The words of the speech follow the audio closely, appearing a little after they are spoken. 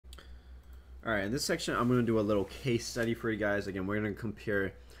Alright, in this section I'm going to do a little case study for you guys. Again, we're going to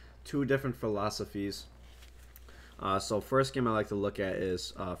compare two different philosophies. So first game I like to look at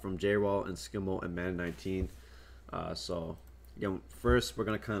is from J-Roll and Skimmel and Madden 19. So again, first we're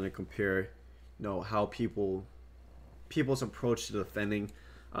going to kind of compare, how people's approach to defending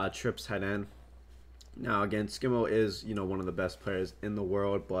trips tight end. Now again, Skimmel is one of the best players in the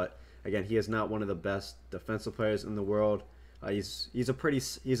world, but again he is not one of the best defensive players in the world. He's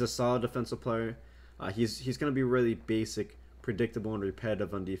a solid defensive player. He's going to be really basic, predictable, and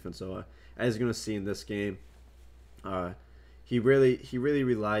repetitive on defense. So as you're going to see in this game, he really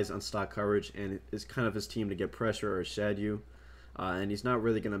relies on stock coverage, and it's kind of his team to get pressure or shed you. And he's not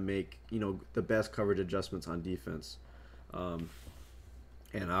really going to make the best coverage adjustments on defense. And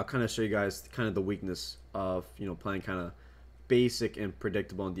I'll kind of show you guys kind of the weakness of playing kind of basic and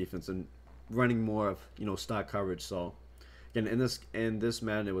predictable on defense and running more of stock coverage. So again, in this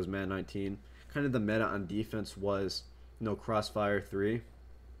Madden, it was Madden 19. Kind of the meta on defense was crossfire 3.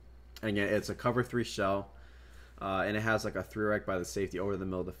 And again, it's a cover 3 shell, and it has like a 3-rec by the safety over the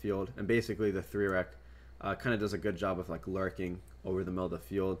middle of the field. And basically, the 3-rec kind of does a good job of like lurking over the middle of the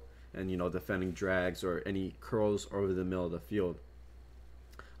field and defending drags or any curls over the middle of the field.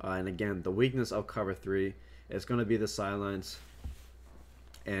 And again, the weakness of cover 3 is going to be the sidelines.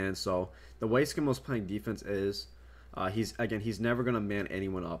 And so the way Skimmel's playing defense is he's never going to man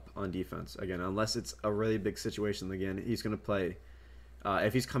anyone up on defense. Again, unless it's a really big situation, again, he's going to play.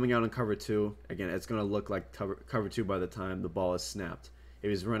 If he's coming out in cover 2, again, it's going to look like cover 2 by the time the ball is snapped. If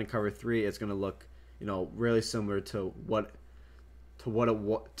he's running cover 3, it's going to look, really similar to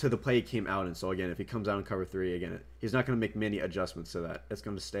to the play he came out in. So again, if he comes out in cover 3, again, he's not going to make many adjustments to that. It's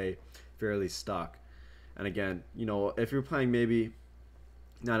going to stay fairly stock. And again, if you're playing maybe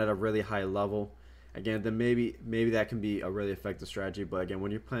not at a really high level, again, then maybe that can be a really effective strategy. But again,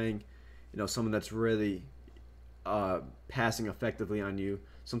 when you're playing, someone that's really passing effectively on you,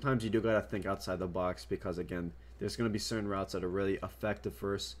 sometimes you do gotta think outside the box, because again, there's going to be certain routes that are really effective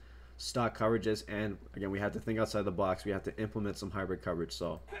versus stock coverages, and again, we have to think outside the box. We have to implement some hybrid coverage.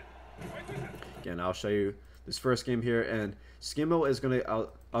 So again, I'll show you this first game here, and Skimmel is going to,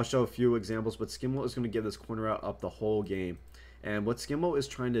 I'll show a few examples, but Skimmel is going to give this corner route up the whole game. And what Skimmel is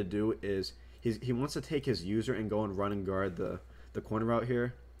trying to do is he wants to take his user and go and run and guard the corner route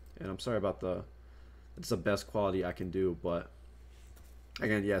here. And I'm sorry about it's the best quality I can do, but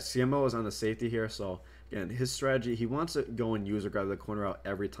again, yeah, Skimmel is on the safety here. So again, his strategy, he wants to go and user guard the corner route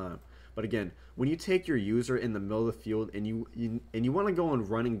every time. But again, when you take your user in the middle of the field and you want to go and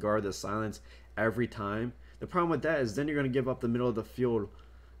run and guard the silence every time, the problem with that is then you're going to give up the middle of the field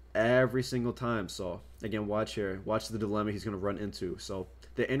every single time. So again, watch here. Watch the dilemma he's going to run into. So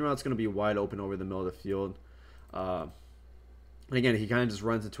the in route's going to be wide open over the middle of the field. And again, he kind of just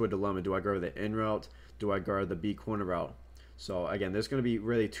runs into a dilemma. Do I guard the in route? Do I guard the B corner route? So again, there's going to be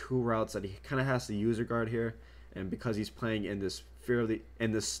really two routes that he kind of has to user guard here. And because he's playing in this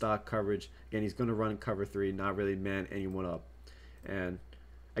stock coverage, again, he's going to run cover 3, not really man anyone up. And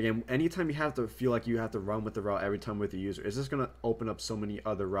again, anytime you have to feel like you have to run with the route every time with the user, it's just going to open up so many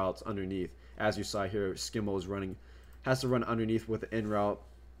other routes underneath. As you saw here, Skimmel is has to run underneath with the in route,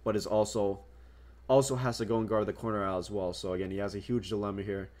 but is also has to go and guard the corner out as well. So again, he has a huge dilemma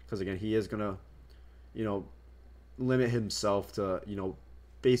here, because again, he is going to, limit himself to,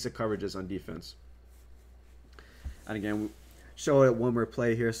 basic coverages on defense. And again, show it one more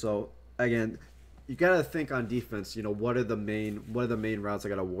play here. So again, you gotta think on defense. What are the main routes I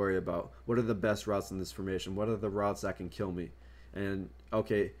gotta worry about? What are the best routes in this formation? What are the routes that can kill me? And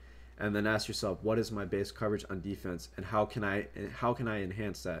okay, and then ask yourself, what is my base coverage on defense, and how can I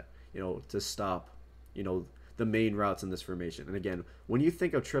enhance that? To stop, the main routes in this formation. And again, when you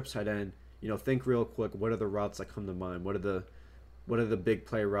think of trips tight end, think real quick. What are the routes that come to mind? What are the big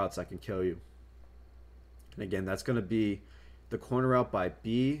play routes that can kill you? And again, that's going to be the corner route by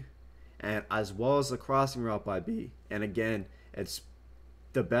B, and as well as the crossing route by B. And again, it's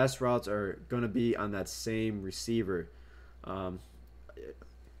the best routes are going to be on that same receiver,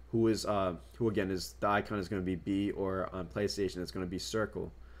 who again is the icon is going to be B, or on PlayStation it's going to be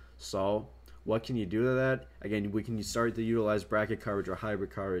circle. So what can you do to that? Again, we can start to utilize bracket coverage or hybrid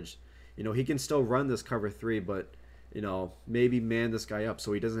coverage. He can still run this cover 3, but maybe man this guy up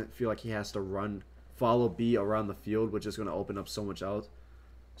so he doesn't feel like he has to follow B around the field, which is going to open up so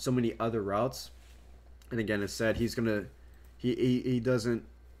many other routes. And again, it's said he's doesn't,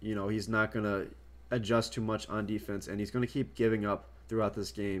 he's not going to adjust too much on defense, and he's going to keep giving up throughout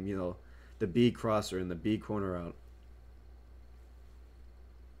this game, the B crosser and the B corner route.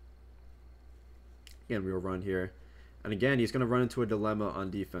 Again, we'll run here. And again, he's going to run into a dilemma on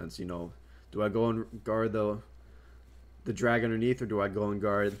defense. Do I go and guard the drag underneath, or do I go and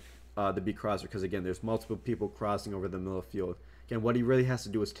guard the B crosser? Because again, there's multiple people crossing over the middle of the field. Again, what he really has to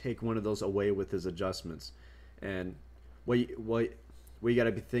do is take one of those away with his adjustments. And what you got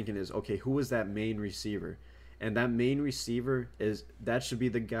to be thinking is, okay, who is that main receiver? And that main receiver that should be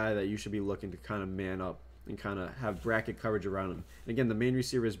the guy that you should be looking to kind of man up and kind of have bracket coverage around him. And again, the main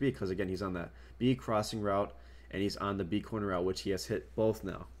receiver is B, because again, he's on that B crossing route and he's on the B corner route, which he has hit both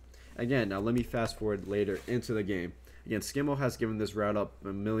now. Again, now let me fast forward later into the game. Again, Skimmo has given this route up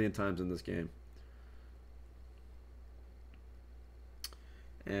a million times in this game.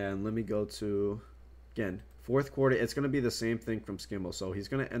 And let me go to, again, fourth quarter. It's going to be the same thing from Skimmo. So he's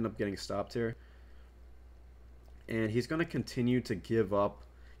going to end up getting stopped here. And he's going to continue to give up,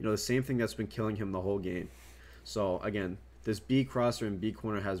 you know, the same thing that's been killing him the whole game. So, again, this B crosser and B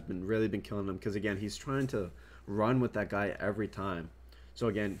corner has really been killing him, because, again, he's trying to run with that guy every time. So,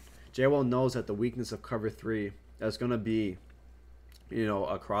 again, JWell knows that the weakness of cover 3 is going to be, you know,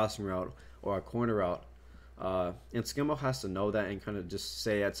 a crossing route or a corner route. And Skimmo has to know that and kind of just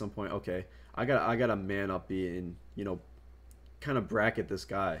say at some point, okay, I gotta man up B and, you know, kind of bracket this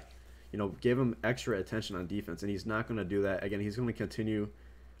guy, you know, give him extra attention on defense. And he's not going to do that. Again, he's going to continue.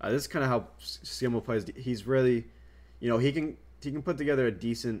 This is kind of how Skimmo plays. He's really, you know, he can put together a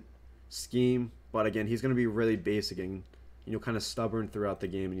decent scheme, but again, he's going to be really basic and, you know, kind of stubborn throughout the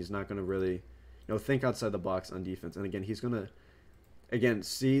game, and he's not going to really, you know, think outside the box on defense. And again, he's going to, again,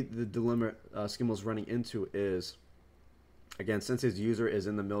 see the dilemma Skimmo's running into is, again, since his user is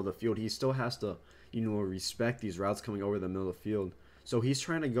in the middle of the field, he still has to, you know, respect these routes coming over the middle of the field. So he's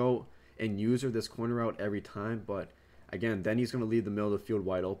trying to go and user this corner route every time, but again, then he's going to leave the middle of the field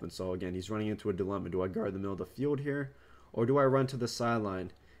wide open. So again, he's running into a dilemma. Do I guard the middle of the field here, or do I run to the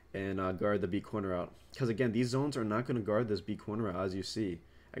sideline and guard the B corner out? Because again, these zones are not going to guard this B corner out, as you see.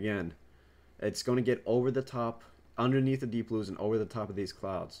 Again, it's going to get over the top, underneath the deep blues, and over the top of these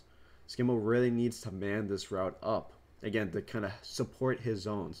clouds. Skimmo really needs to man this route up, again, to kind of support his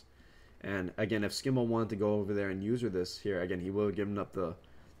zones. And again, if Skimmo wanted to go over there and user this here, again, he will have given up the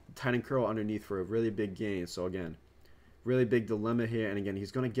tight end curl underneath for a really big gain. So again, really big dilemma here. And again,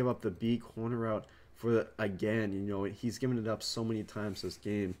 he's going to give up the B corner route for again, you know, he's given it up so many times this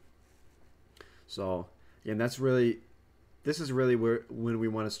game. So again, this is really when we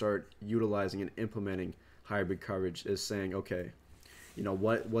want to start utilizing and implementing hybrid coverage, is saying, okay, you know,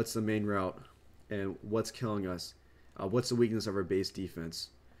 what's the main route and what's killing us? What's the weakness of our base defense?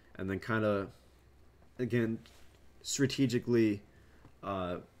 And then kind of, again, strategically,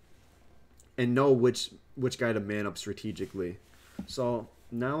 and know which guy to man up strategically. So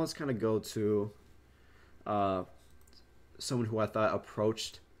now let's kind of go to someone who I thought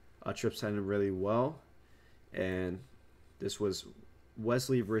approached trips heading really well, and this was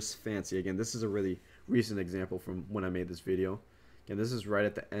Wesley versus Fancy. Again, this is a really recent example from when I made this video. Again, this is right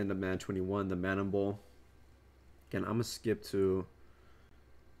at the end of Madden23, the Madden Bowl. Again, I'm gonna skip to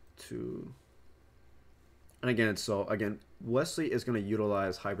and again, so again, Wesley is going to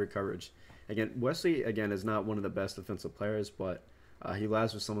utilize hybrid coverage. Again, Wesley, again, is not one of the best defensive players, but he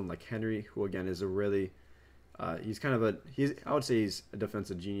lies with someone like Henry, who again is a really, he's kind of I would say he's a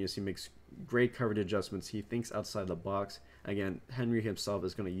defensive genius. He makes great coverage adjustments. He thinks outside the box. Again, Henry himself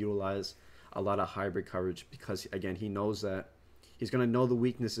is going to utilize a lot of hybrid coverage, because again, he knows that he's going to know the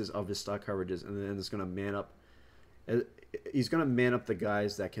weaknesses of his stock coverages, and then it's going to man up. He's going to man up the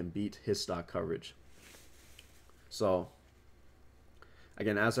guys that can beat his stock coverage. So,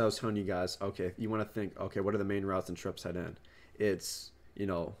 again, as I was telling you guys, okay, you want to think, okay, what are the main routes in trips head end? It's, you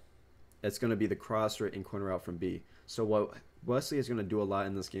know, it's going to be the crosser and corner route from B. So what Wesley is going to do a lot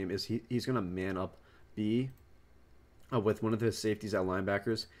in this game is he's going to man up B with one of his safeties at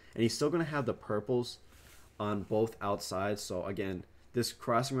linebackers, and he's still going to have the purples on both outsides. So, again, this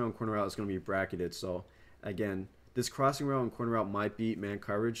crossing route and corner route is going to be bracketed. So, again, this crossing route and corner route might beat man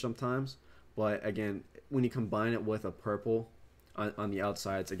coverage sometimes, but again, when you combine it with a purple on the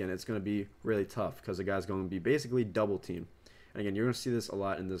outsides, again, it's going to be really tough, because the guy's going to be basically double team. And again, you're going to see this a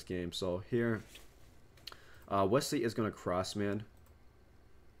lot in this game. So here, Wesley is going to cross man.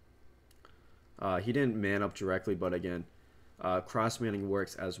 He didn't man up directly, but again, cross manning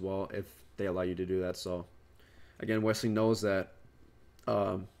works as well if they allow you to do that. So again, Wesley knows that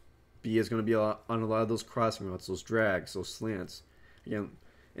B is going to be on a lot of those crossing routes, those drags, those slants. Again,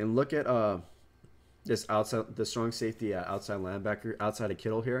 and look at this outside, the strong safety outside linebacker, outside of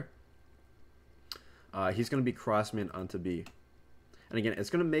Kittle here. He's going to be crossman onto B. And again, it's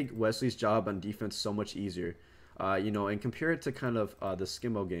going to make Wesley's job on defense so much easier. You know, and compare it to kind of the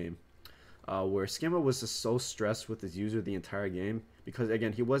Skimmo game, where Skimmo was just so stressed with his user the entire game, because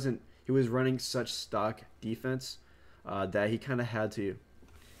again, he wasn't he was running such stock defense that he kind of had to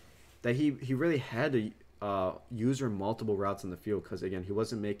that he really had to use multiple routes in the field, because again he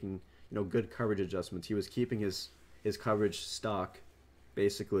wasn't making good coverage adjustments. He was keeping his coverage stock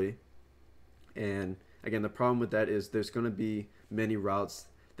basically, and again the problem with that is there's going to be many routes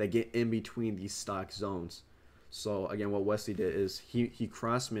that get in between these stock zones. So again, what Wesley did is he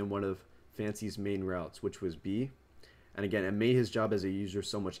crossman one of Fancy's main routes, which was B, and again it made his job as a user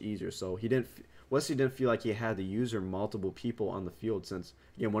so much easier. So Wesley didn't feel like he had to user multiple people on the field, since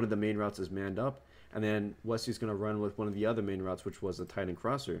again one of the main routes is manned up, and then Wesley's going to run with one of the other main routes, which was the tight end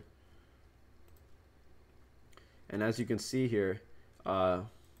crosser. And as you can see here, and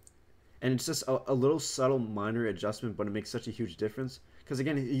it's just a little subtle minor adjustment, but it makes such a huge difference, because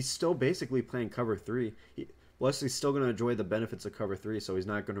again he's still basically playing cover 3. Wesley's still going to enjoy the benefits of cover 3, so he's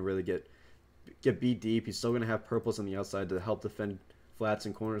not going to really get beat deep. He's still going to have purples on the outside to help defend flats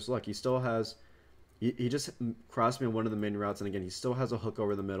and corners. Look, he still has, he just crossed me on one of the main routes, and again, he still has a hook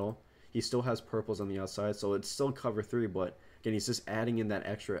over the middle. He still has purples on the outside, so it's still cover 3, but again, he's just adding in that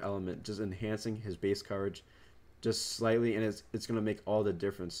extra element, just enhancing his base coverage just slightly, and it's going to make all the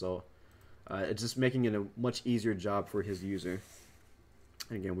difference. So it's just making it a much easier job for his user.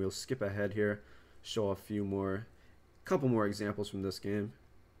 And again, we'll skip ahead here, show a couple more examples from this game.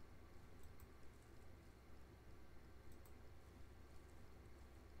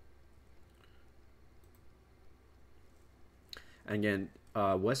 And again,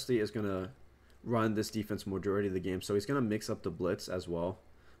 Wesley is going to run this defense majority of the game, so he's going to mix up the blitz as well.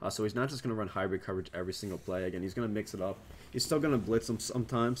 So he's not just going to run hybrid coverage every single play. Again, he's going to mix it up. He's still going to blitz them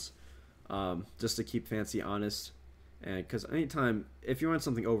sometimes, just to keep Fancy honest. And because anytime, if you run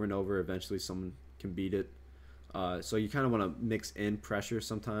something over and over, eventually someone can beat it. So you kind of want to mix in pressure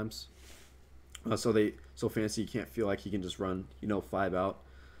sometimes. So Fancy can't feel like he can just run 5 out.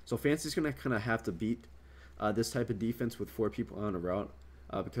 So Fancy's going to kind of have to beat this type of defense with 4 people on a route,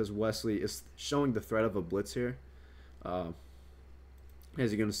 because Wesley is showing the threat of a blitz here. As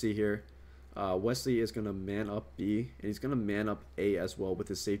you're going to see here, Wesley is going to man up B, and he's going to man up A as well with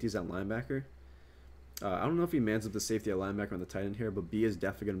his safeties at linebacker. I don't know if he mans up the safety at linebacker on the tight end here, but B is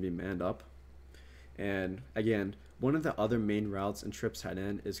definitely going to be manned up. And again, one of the other main routes in trips tight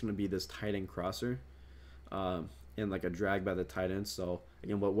end is going to be this tight end crosser, and like a drag by the tight end. So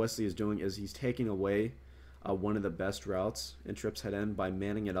again, what Wesley is doing is he's taking away one of the best routes in trips tight end by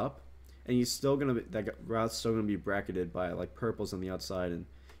manning it up, and he's still gonna that route's still gonna be bracketed by like purples on the outside, and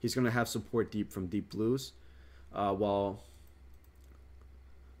he's gonna have support deep from deep blues, while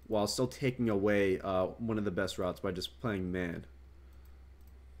still taking away one of the best routes by just playing man.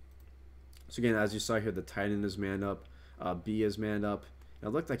 So again, as you saw here, the tight end is manned up, B is manned up, and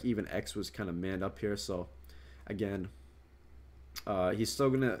it looked like even X was kind of manned up here. So again,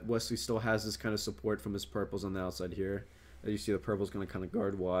 Wesley still has this kind of support from his purples on the outside here. As you see, the purple's going to kind of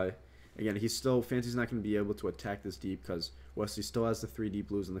guard Y. Again, Fancy's not going to be able to attack this deep, because Wesley still has the 3 deep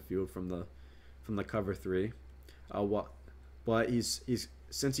blues in the field from the cover 3. But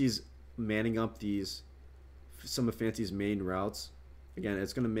since he's manning up some of Fancy's main routes, again,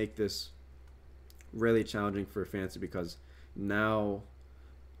 it's going to make this really challenging for Fancy, because now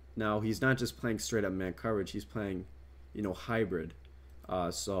he's not just playing straight up man coverage, he's playing hybrid.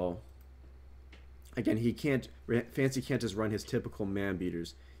 So again, Fancy can't just run his typical man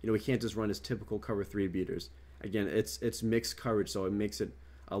beaters. He can't just run his typical cover 3 beaters. Again, it's mixed coverage, so it makes it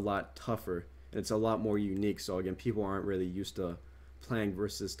a lot tougher, and it's a lot more unique. So again, people aren't really used to playing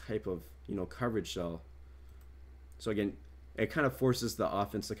versus type of coverage shell. So again, it kind of forces the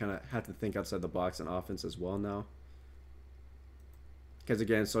offense to kind of have to think outside the box on offense as well now. Because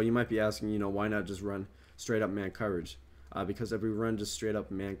again, so you might be asking, why not just run straight up man coverage? Because if we run just straight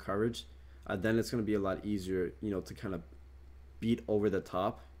up man coverage, then it's going to be a lot easier, to kind of beat over the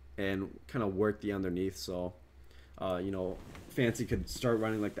top and kind of work the underneath. So, Fancy could start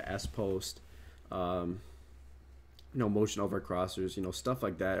running like the S post, motion over crossers, stuff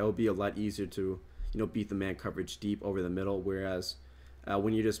like that. It'll be a lot easier to, beat the man coverage deep over the middle. Whereas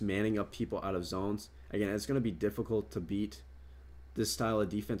when you're just manning up people out of zones, again, it's going to be difficult to beat this style of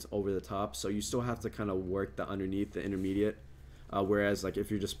defense over the top. So you still have to kind of work the underneath, the intermediate. Whereas like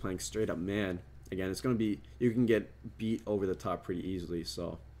if you're just playing straight up man, again, it's going to be, you can get beat over the top pretty easily.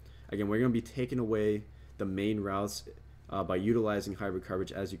 So again, we're going to be taking away the main routes by utilizing hybrid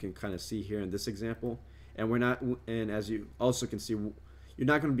coverage, as you can kind of see here in this example. And as you also can see, you're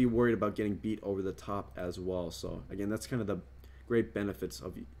not going to be worried about getting beat over the top as well. So again, that's kind of the great benefits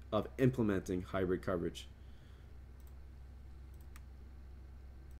of implementing hybrid coverage.